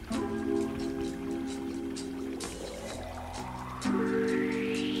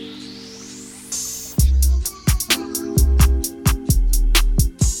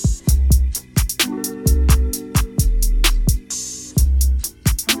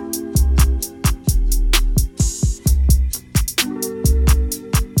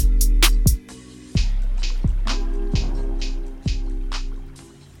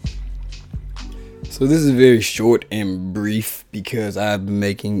So this is very short and brief because I've been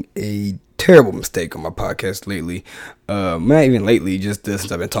making a terrible mistake on my podcast lately. Not even lately, just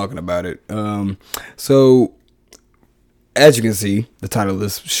since I've been talking about it. So as you can see, the title of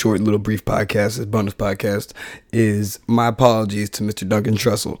this short little brief podcast, this bonus podcast, is my apologies to Mr. Duncan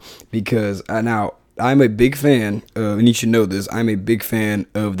Trussell, because I'm a big fan, and you should know this, I'm a big fan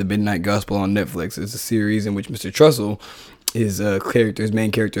of The Midnight Gospel on Netflix. It's a series in which Mr. Trussell, his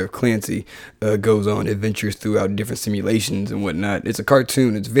main character of Clancy, goes on adventures throughout different simulations and whatnot. It's a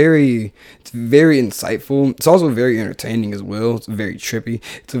cartoon. It's very insightful. It's also very entertaining as well. It's very trippy.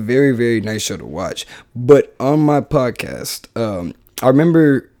 It's a very, very nice show to watch. But on my podcast, I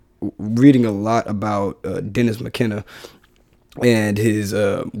remember reading a lot about Dennis McKenna and his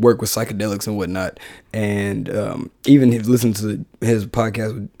work with psychedelics and whatnot, and even listened to his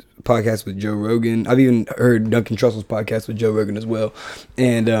podcast with Joe Rogan. I've even heard Duncan Trussell's podcast with Joe Rogan as well,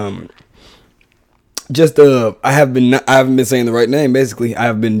 and I haven't been saying the right name. Basically, I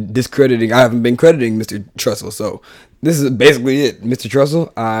haven't been crediting Mr. Trussell. So this is basically it, Mr.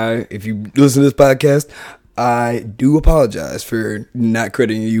 Trussell. If you listen to this podcast, I do apologize for not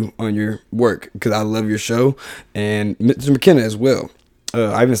crediting you on your work, because I love your show, and Mr. McKenna as well.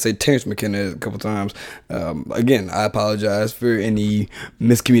 I even say Terrence McKenna a couple times. Again, I apologize for any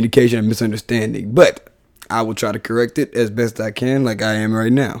miscommunication and misunderstanding, but I will try to correct it as best I can, like I am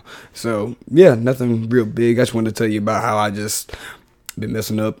right now. So yeah, nothing real big. I just wanted to tell you about how I just been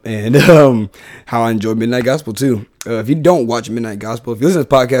messing up, and how I enjoy Midnight Gospel too. If you don't watch Midnight Gospel, if you listen to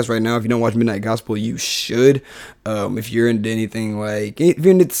this podcast right now, if you don't watch Midnight Gospel, you should. If you're into anything if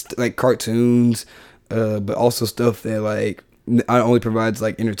you're into cartoons, but also stuff that not only provides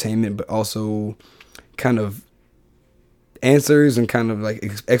entertainment, but also kind of answers and kind of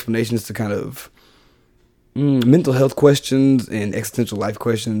explanations to kind of mental health questions and existential life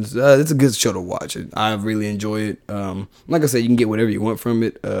questions. It's a good show to watch. I really enjoy it. Like I said, you can get whatever you want from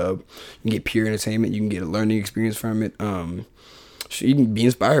it. You can get pure entertainment. You can get a learning experience from it. You can be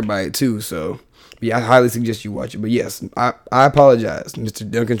inspired by it too. So yeah, I highly suggest you watch it. But yes, I apologize, Mr.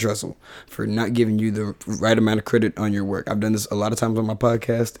 Duncan Trussell, for not giving you the right amount of credit on your work. I've done this a lot of times on my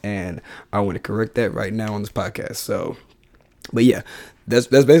podcast, and I want to correct that right now on this podcast. So, but yeah, that's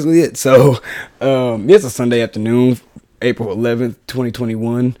basically it. So, it's a Sunday afternoon, April 11th,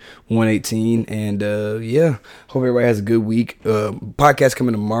 2021, 1:18, and yeah, hope everybody has a good week. Podcast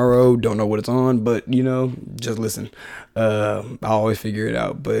coming tomorrow. Don't know what it's on, but just listen. I'll always figure it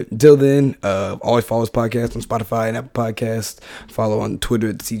out. But until then, always follow this podcast on Spotify and Apple Podcasts. Follow on Twitter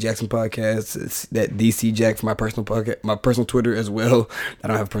at the C Jackson Podcast. It's that DC Jack for my personal podcast, my personal Twitter as well. I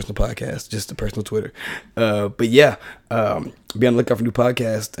don't have a personal podcast, just a personal Twitter. But yeah, be on the lookout for new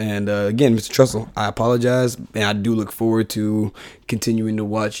podcasts. And again, Mr. Trussell, I apologize, and I do look forward to continuing to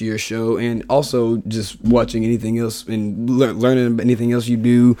watch your show, and also just watching anything else and learning about anything else you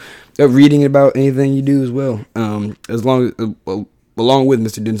do, reading about anything you do as well, along with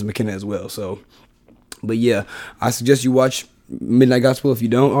Mr. Dennis McKenna as well. So, but yeah, I suggest you watch Midnight Gospel if you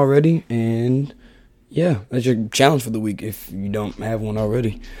don't already, and yeah, that's your challenge for the week if you don't have one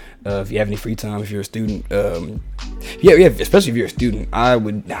already. If you have any free time, if you're a student, especially if you're a student, I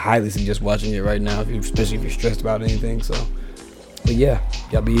would highly suggest watching it right now, especially if you're stressed about anything. So, but yeah,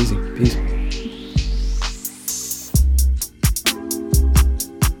 y'all be easy. Peace.